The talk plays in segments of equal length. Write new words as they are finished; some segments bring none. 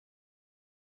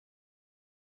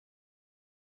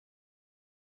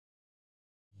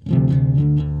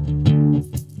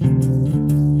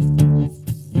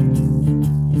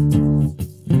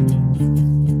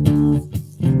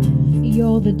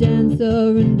You're the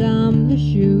dancer and I'm the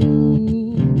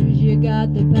shoes. You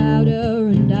got the powder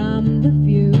and I'm the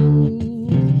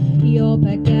fuse. You're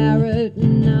Pat Garrett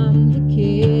and I'm the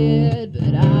kid,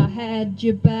 but I had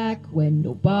your back when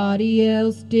nobody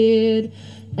else did.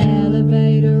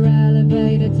 Elevator,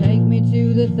 elevator, take me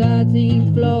to the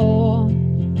 13th floor.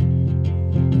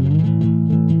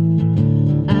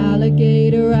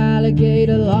 Alligator,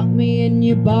 alligator, lock me in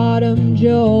your bottom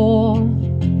jaw.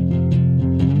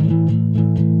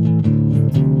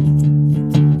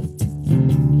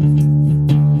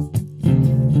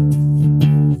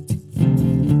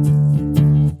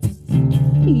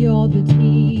 You're the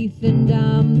teeth and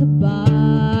I'm the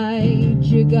bite.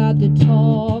 You got the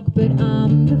talk, but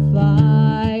I'm the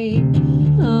fight.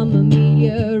 I'm a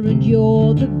meteor and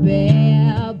you're the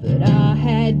bear, but I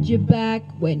had your back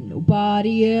when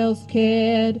nobody else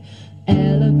cared.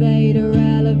 Elevator,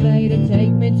 elevator, take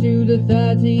me to the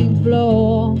 13th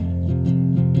floor.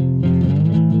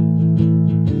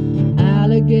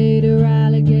 Alligator,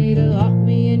 alligator, lock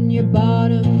me in your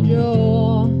bottom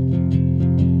jaw.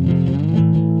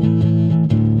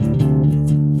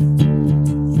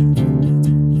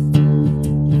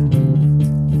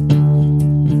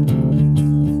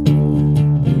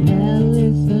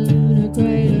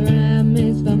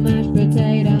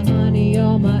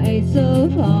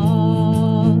 Of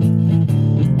hearts.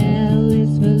 L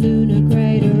is for lunar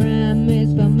crater, M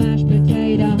is for mashed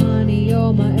potato, honey,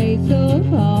 you're my ace of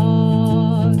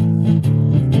hearts.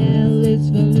 L is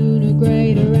for lunar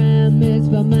crater, M is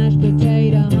for mashed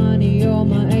potato, honey, you're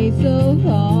my ace of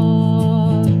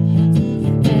hearts.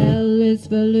 L is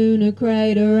for lunar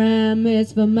crater, M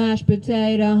is for mashed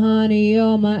potato, honey,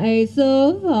 you're my ace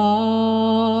of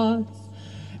hearts.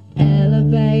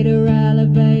 Elevator,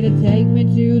 elevator, take me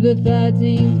to the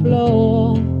 13th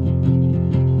floor.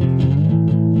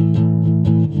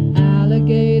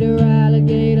 Alligator,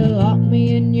 alligator, lock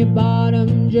me in your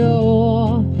bottom jaw.